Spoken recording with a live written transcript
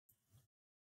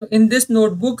So in this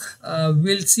notebook,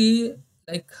 we'll see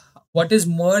like what is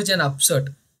merge and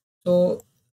upsert. So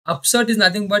upsert is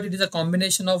nothing but it is a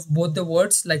combination of both the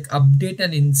words like update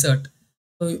and insert.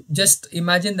 So just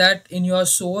imagine that in your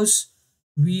source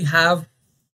we have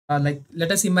like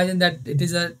let us imagine that it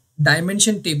is a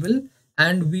dimension table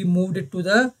and we moved it to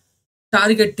the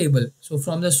target table. So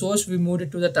from the source we moved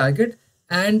it to the target,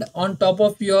 and on top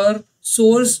of your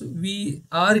source we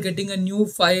are getting a new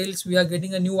files, we are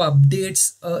getting a new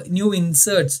updates, new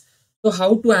inserts. So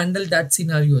how to handle that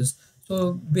scenarios?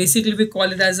 So basically we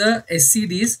call it as a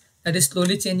SCDs, that is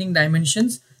slowly changing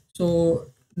dimensions. So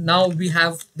now we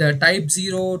have the type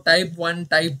 0, type 1,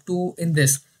 type 2 in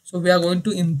this. So we are going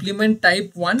to implement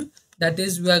type 1, that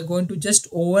is we are going to just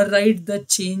override the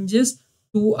changes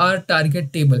to our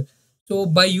target table. So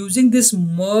by using this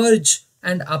merge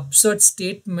and upsert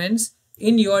statements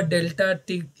in your delta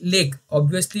lake,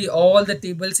 obviously all the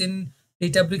tables in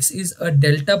Databricks is a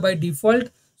delta by default.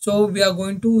 So we are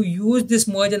going to use this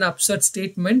merge and upsert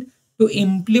statement to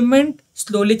implement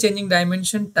slowly changing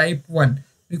dimension type 1,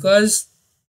 because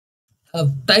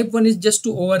type 1 is just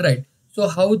to override. So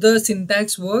how the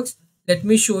syntax works, let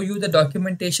me show you the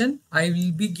documentation. I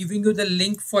will be giving you the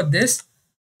link for this.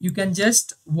 You can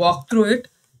just walk through it.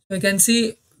 So you can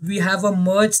see we have a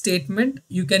merge statement.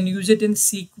 You can use it in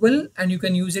SQL and you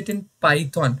can use it in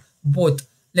Python, both.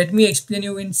 Let me explain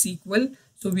you in SQL.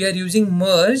 So we are using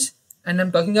merge and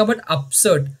I'm talking about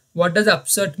upsert. What does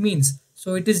upsert means?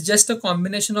 So it is just a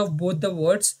combination of both the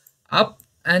words up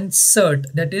and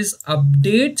sert, that is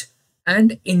update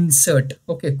and insert.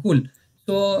 Okay, cool.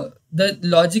 So the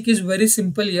logic is very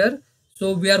simple here.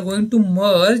 So we are going to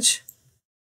merge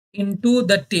into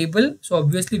the table. So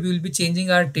obviously we will be changing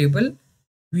our table.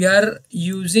 We are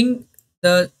using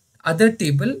the other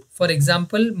table. For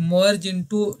example, merge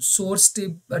into source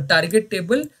table, target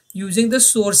table using the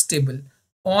source table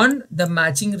on the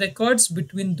matching records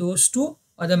between those two,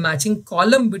 or the matching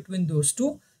column between those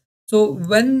two. So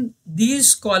when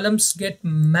these columns get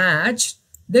matched,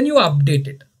 then you update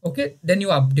it. Okay, then you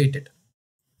update it.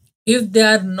 If they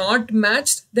are not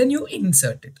matched, then you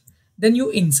insert it. Then you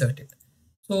insert it.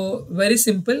 So very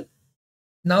simple.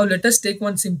 Now let us take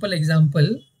one simple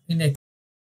example in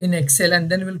Excel and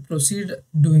then we'll proceed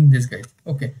doing this, guys.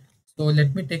 Okay. So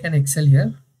let me take an Excel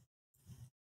here.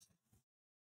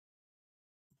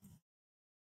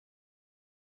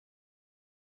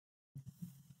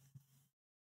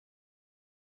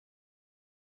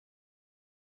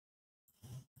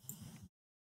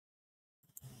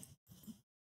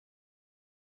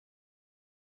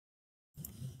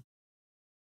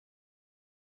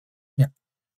 Yeah.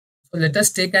 So let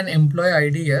us take an employee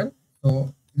ID here.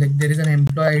 So like there is an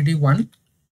employee ID 1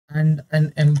 and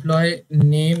an employee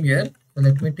name here. So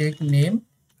let me take name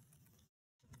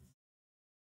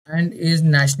and is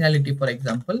nationality, for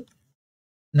example,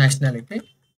 nationality.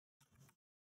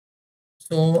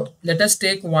 So let us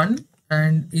take one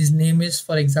and his name is,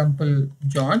 for example,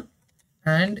 John,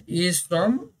 and is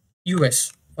from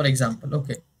US, for example.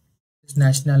 Okay, his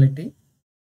nationality.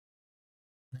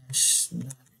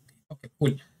 Okay,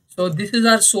 cool. So this is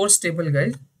our source table,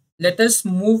 guys. Let us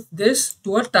move this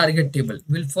to a target table.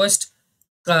 We'll first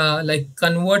like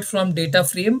convert from data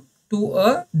frame to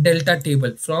a delta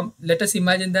table. From, let us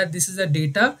imagine that this is a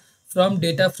data. From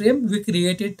data frame we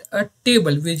created a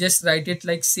table. We just write it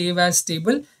like save as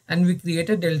table and we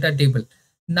create a delta table.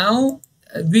 Now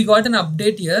we got an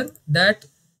update here that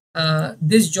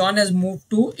this John has moved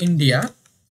to India,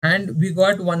 and we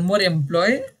got one more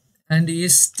employee and he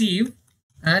is Steve,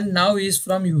 and now he is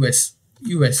from US.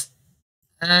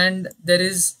 And there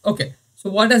is, okay,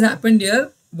 so what has happened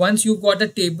here, once you got a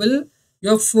table,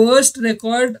 your first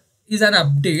record is an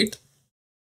update.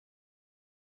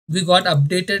 We got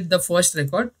updated the first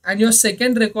record, and your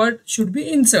second record should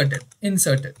be inserted.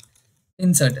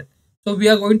 So we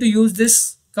are going to use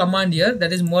this command here,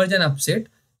 that is merge and upset.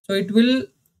 So it will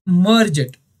merge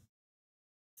it.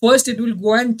 First it will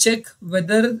go and check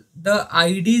whether the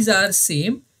IDs are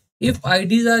same. If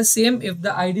IDs are same, if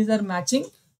the IDs are matching,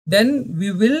 then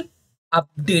we will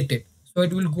update it. So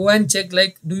it will go and check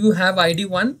like, do you have ID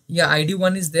 1? Yeah, ID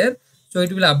 1 is there. So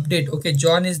it will update. Okay,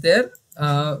 John is there.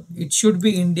 It should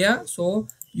be India. So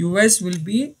US will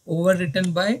be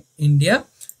overwritten by India,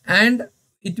 and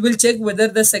it will check whether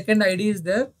the second ID is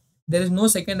there. There is no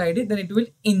second ID, then it will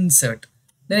insert.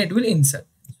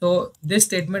 So this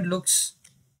statement looks,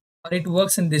 or it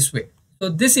works in this way. So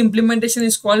this implementation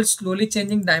is called slowly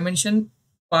changing dimension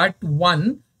part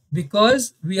 1,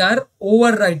 because we are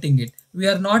overwriting it. We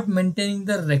are not maintaining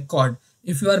the record.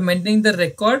 If you are maintaining the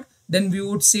record, then we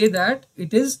would say that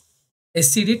it is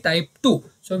SCD type 2.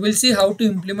 So So we'll see how to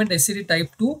implement SCD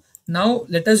type 2. Now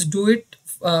let us do it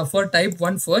for type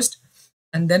 1 first,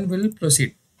 and then we'll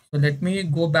proceed. So let me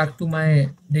go back to my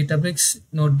Databricks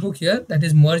notebook here, that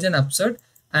is merge and upsert.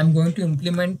 I'm going to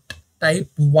implement type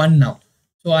 1 now.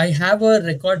 So I have a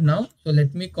record now. So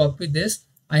let me copy this.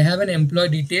 I have an employee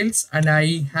details and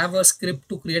I have a script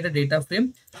to create a data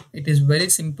frame. It is very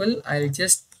simple. I'll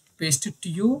just paste it to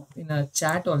you in a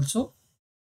chat also.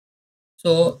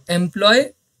 So employee,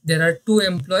 there are two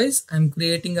employees. I'm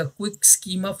creating a quick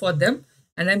schema for them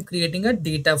and I'm creating a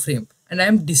data frame and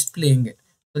I'm displaying it.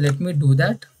 So let me do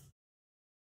that.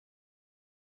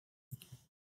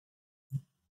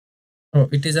 Oh,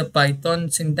 it is a Python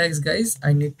syntax, guys.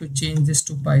 I need to change this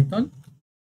to Python.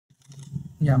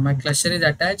 Yeah, my cluster is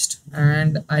attached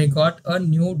and I got a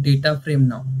new data frame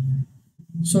now.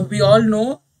 So we all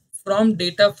know from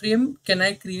data frame, can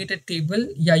I create a table?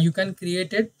 Yeah, you can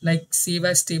create it like save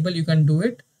as table, you can do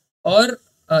it. Or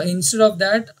instead of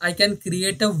that, I can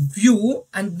create a view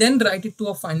and then write it to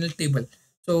a final table.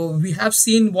 So we have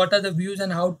seen what are the views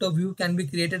and how the view can be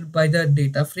created by the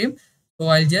data frame. So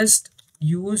I'll just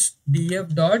use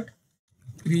df dot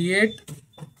create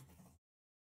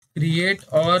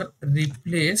or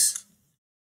replace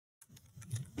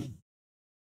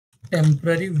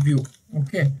temporary view.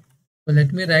 Okay, so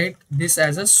let me write this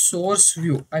as a source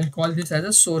view. I'll call this as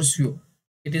a source view.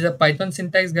 It is a Python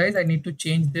syntax, guys. I need to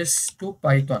change this to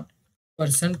Python,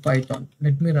 %Python.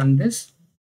 Let me run this.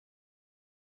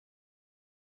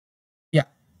 Yeah,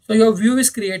 so your view is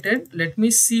created. Let me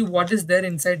see what is there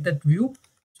inside that view.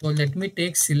 So let me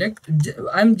take select.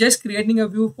 I'm just creating a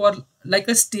view for like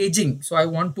a staging. So I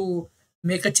want to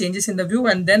make a changes in the view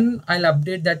and then I'll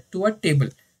update that to a table.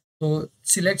 So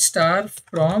select star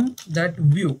from that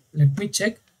view. Let me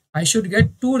check. I should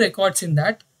get two records in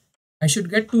that. I should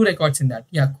get two records in that.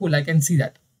 Yeah, cool. I can see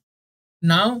that.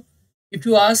 Now, if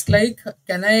you ask like,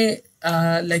 can I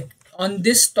like on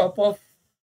this top of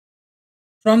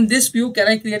from this view, can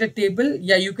I create a table?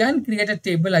 Yeah, you can create a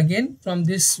table again. From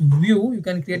this view, you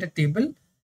can create a table.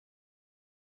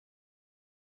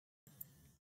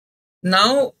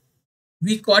 Now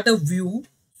we got a view.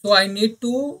 So I need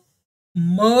to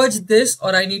merge this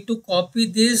or I need to copy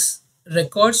these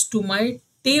records to my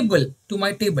table.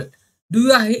 Do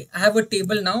you have a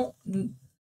table now?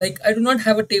 Like I do not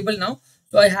have a table now.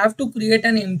 So I have to create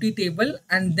an empty table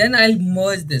and then I'll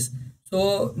merge this.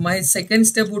 So my second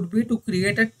step would be to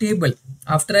create a table.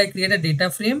 After I create a data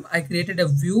frame, I created a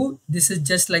view. This is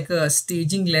just like a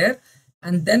staging layer.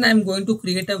 And then I'm going to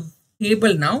create a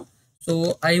table now.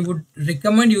 So I would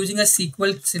recommend using a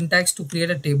SQL syntax to create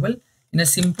a table. In a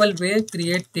simple way,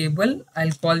 create table.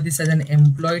 I'll call this as an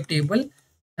employee table.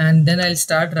 And then I'll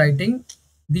start writing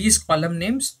these column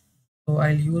names. So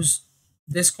I'll use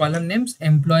this column names,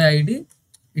 employee ID.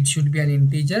 It should be an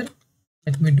integer.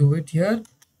 Let me do it here.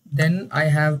 Then I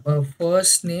have a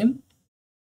first name,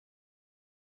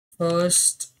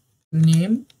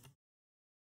 string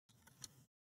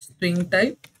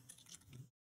type.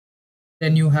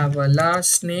 Then you have a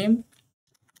last name,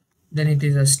 then it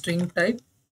is a string type.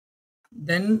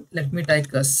 Then let me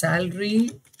type a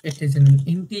salary, it is an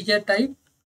integer type.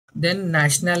 Then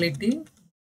nationality,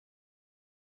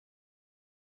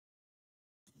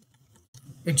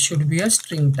 it should be a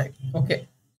string type. Okay,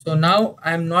 so now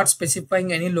I'm not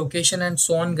specifying any location and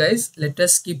so on, guys. Let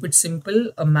us keep it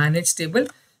simple, a managed table.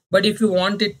 But if you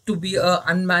want it to be a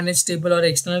unmanaged table or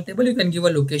external table, you can give a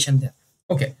location there.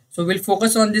 Okay, so we'll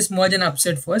focus on this merge and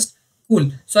upsert first.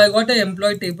 Cool. So I got an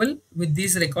employee table with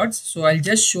these records. So I'll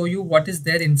just show you what is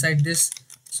there inside this.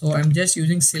 So I'm just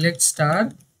using select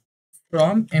star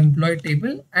from employee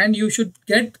table and you should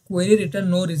get query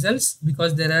return no results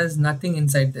because there is nothing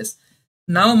inside this.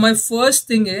 Now my first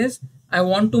thing is I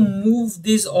want to move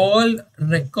these all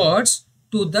records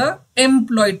to the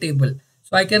employee table.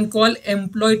 So I can call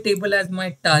employee table as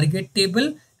my target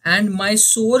table and my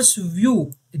source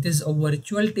view. It is a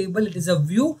virtual table. It is a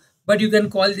view, but you can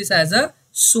call this as a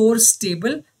source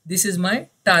table. This is my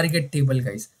target table,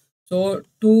 guys. So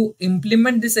to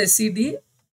implement this SCD,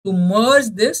 to merge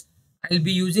this, I'll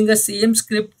be using a same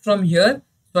script from here.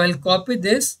 So I'll copy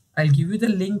this. I'll give you the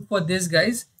link for this,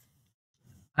 guys.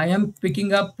 I am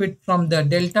picking up it from the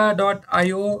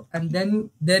delta.io and then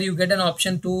there you get an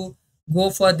option to go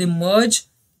for the merge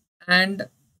and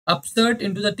upsert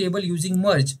into the table using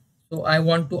merge. So I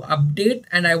want to update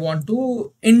and I want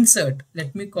to insert.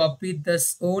 Let me copy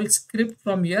this old script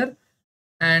from here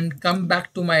and come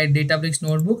back to my Databricks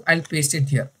notebook. I'll paste it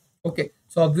here. Okay,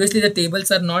 so obviously the tables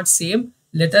are not same.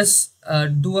 Let us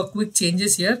do a quick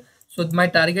changes here. So my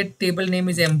target table name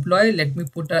is employee. Let me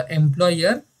put a employee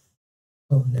here.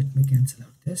 Oh, let me cancel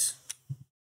out this.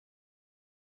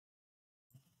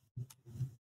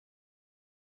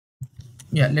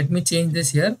 Yeah, let me change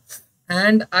this here.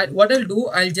 And what I'll do,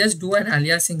 I'll just do an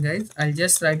aliasing, guys. I'll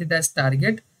just write it as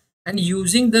target, and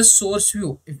using the source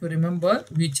view, if you remember,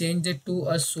 we changed it to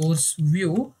a source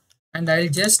view, and I'll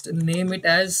just name it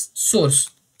as source.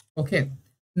 Okay,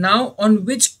 now on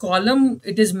which column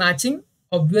it is matching?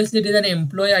 Obviously it is an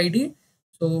employee ID.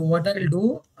 So what I'll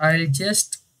do, I'll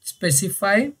just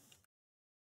specify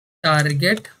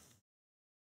target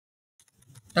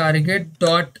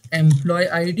dot employee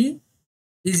ID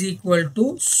is equal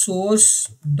to source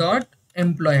dot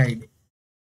employee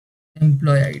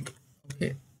ID.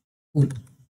 Okay, cool.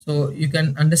 So you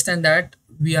can understand that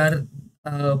we are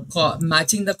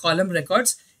matching the column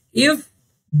records. If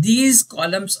these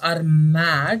columns are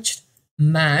matched,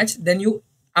 then you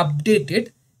update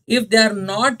it. If they are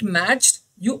not matched,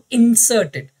 you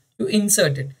insert it.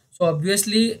 So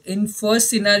obviously in first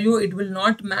scenario it will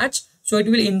not match, so it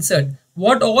will insert.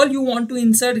 What all you want to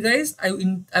insert, guys? I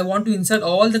want to insert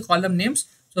all the column names.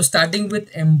 So starting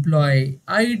with employee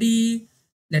ID,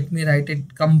 let me write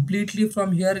it completely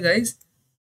from here, guys.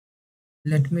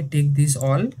 Let me take these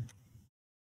all.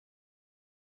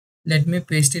 Let me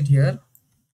paste it here.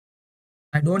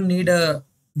 I don't need a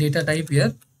data type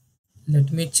here.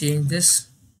 Let me change this.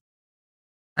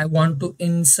 I want to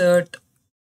insert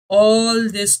all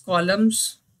these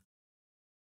columns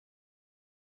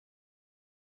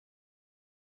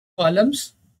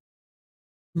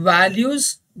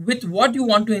values with what you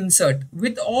want to insert,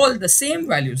 with all the same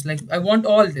values. Like I want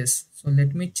all this. So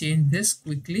let me change this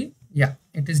quickly. Yeah,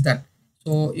 it is done.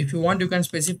 So if you want, you can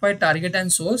specify target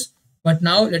and source, but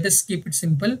now let us keep it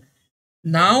simple.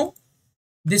 Now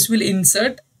this will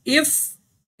insert if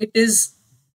it is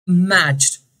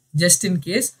matched, just in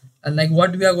case. Like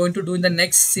what we are going to do in the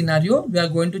next scenario, we are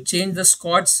going to change the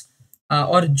Scott's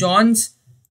or John's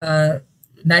uh,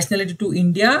 nationality to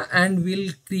India, and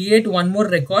we'll create one more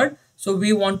record. So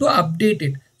we want to update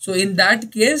it. So in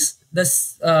that case,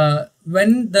 this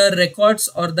when the records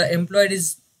or the employee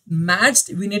is matched,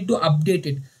 we need to update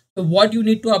it. So what you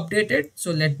need to update it?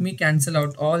 So let me cancel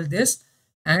out all this.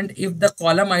 And if the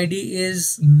column ID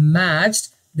is matched,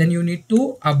 then you need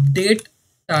to update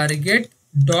target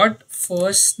dot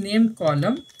first name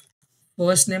column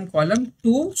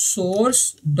to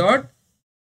source dot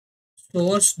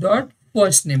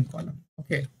first name column.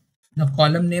 Okay, the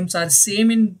column names are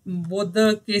same in both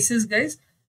the cases, guys.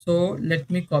 So let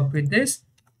me copy this,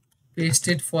 paste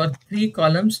it for three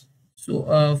columns.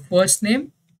 So first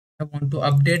name, I want to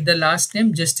update the last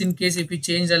name, just in case if we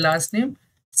change the last name.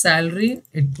 Salary,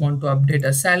 it want to update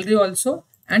a salary also,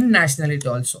 and nationality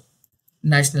also.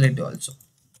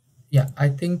 Yeah, I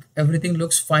think everything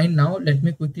looks fine now. Let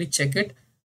me quickly check it.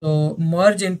 So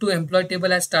merge into employee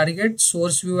table as target,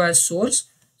 source view as source.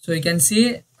 So you can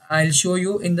see, I'll show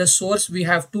you in the source we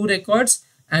have two records,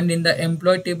 and in the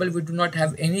employee table we do not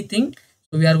have anything.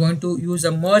 So we are going to use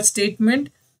a merge statement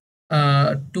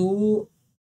to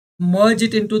merge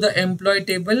it into the employee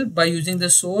table by using the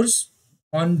source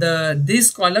on these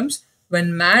columns.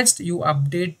 When matched, you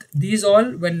update these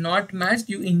all. When not matched,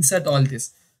 you insert all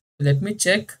this. Let me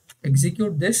check,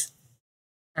 execute this,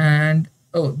 and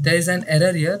oh, there is an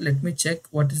error here. Let me check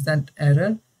what is that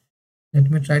error. Let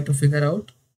me try to figure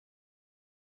out.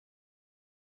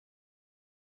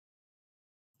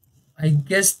 I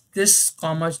guess this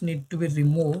commas need to be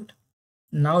removed.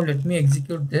 Now let me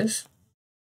execute this.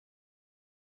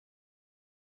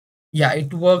 Yeah,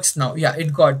 it works now. Yeah,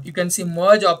 it got, you can see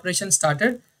merge operation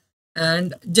started.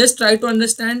 And just try to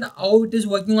understand how it is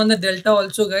working on the delta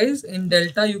also, guys. In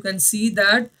delta you can see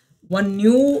that one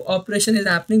new operation is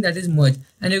happening, that is merge,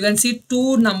 and you can see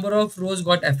two number of rows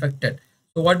got affected.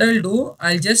 So what I'll do,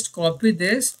 I'll just copy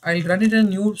this, I'll run it in a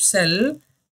new cell,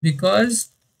 because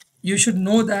you should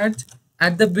know that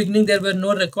at the beginning there were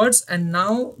no records, and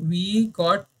now we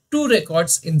got two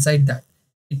records inside that.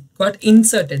 It got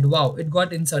inserted. Wow, it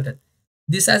got inserted.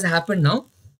 This has happened now.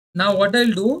 Now what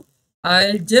I'll do,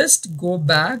 I'll just go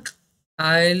back,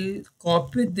 I'll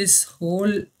copy this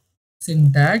whole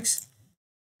syntax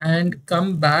and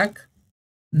come back.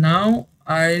 Now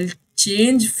I'll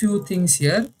change few things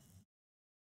here.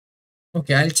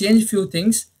 Okay, I'll change few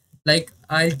things, like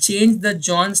I'll change the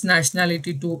John's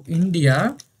nationality to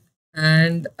India,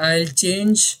 and I'll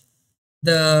change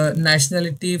the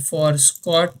nationality for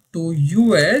Scott to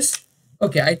US.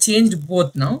 Okay, I changed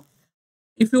both now.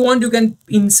 If you want, you can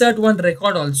insert one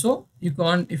record also. You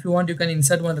can, if you want, you can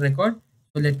insert one record.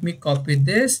 So let me copy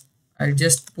this. I'll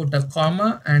just put a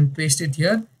comma and paste it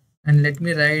here, and let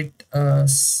me write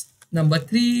number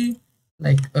 3,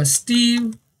 like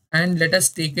Steve, and let us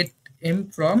take it in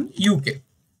from UK.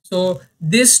 So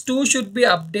this two should be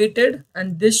updated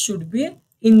and this should be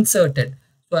inserted.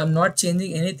 So I'm not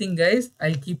changing anything, guys.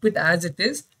 I'll keep it as it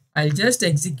is. I'll just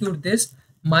execute this.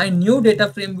 My new data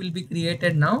frame will be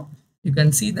created now. You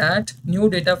can see that new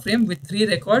data frame with 3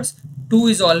 records. 2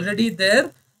 is already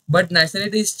there, but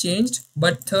nationality is changed.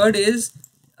 But third is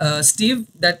Steve,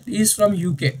 that is from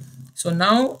UK. So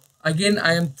now again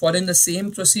I am following the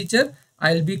same procedure.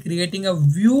 I'll be creating a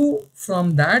view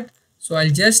from that. So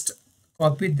I'll just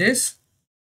copy this.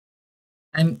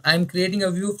 I'm creating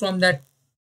a view from that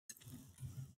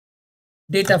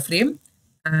data frame,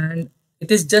 and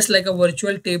it is just like a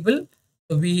virtual table.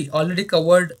 So we already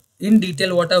covered in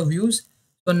detail what are views.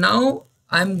 So now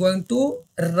I'm going to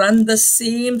run the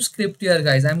same script here,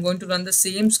 guys. I'm going to run the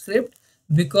same script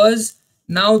because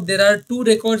now there are 2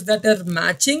 records that are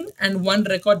matching and 1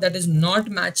 record that is not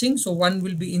matching. So 1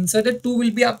 will be inserted, 2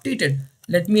 will be updated.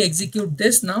 Let me execute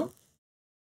this now.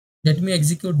 Let me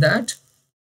execute that.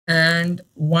 And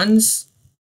once,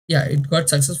 yeah, it got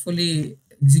successfully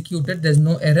executed, there's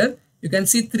no error. You can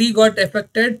see 3 got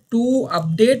affected, 2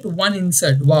 update, 1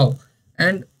 insert. Wow.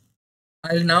 And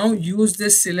I'll now use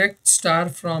this select star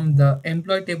from the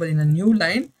employee table in a new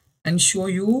line and show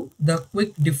you the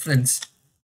quick difference.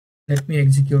 Let me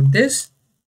execute this,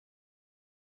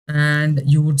 and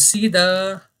you would see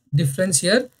the difference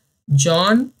here.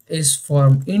 John is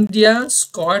from India,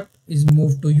 Scott is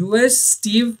moved to US,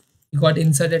 Steve got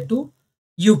inserted to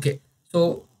UK.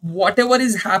 So whatever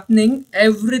is happening,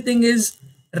 everything is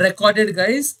recorded,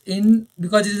 guys, in,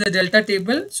 because it is a delta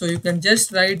table. So you can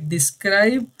just write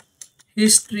describe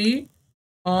history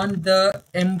on the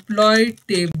employee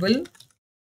table.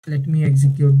 Let me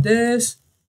execute this,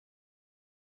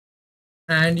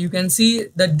 and you can see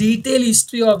the detailed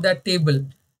history of that table.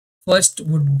 First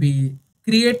would be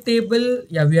create table.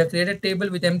 Yeah, we have created table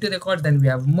with empty record, then we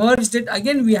have merged it.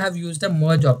 Again, we have used a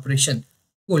merge operation.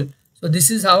 Cool. So this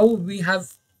is how we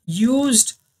have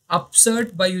used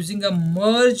UpSert by using a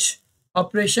merge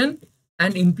operation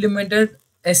and implemented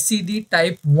SCD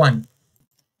type 1.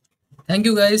 Thank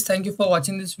you, guys. Thank you for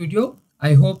watching this video.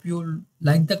 I hope you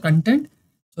like the content.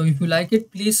 So if you like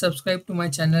it, please subscribe to my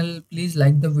channel. Please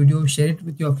like the video, share it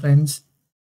with your friends,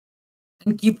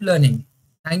 and keep learning.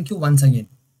 Thank you once again.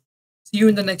 See you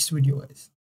in the next video, guys.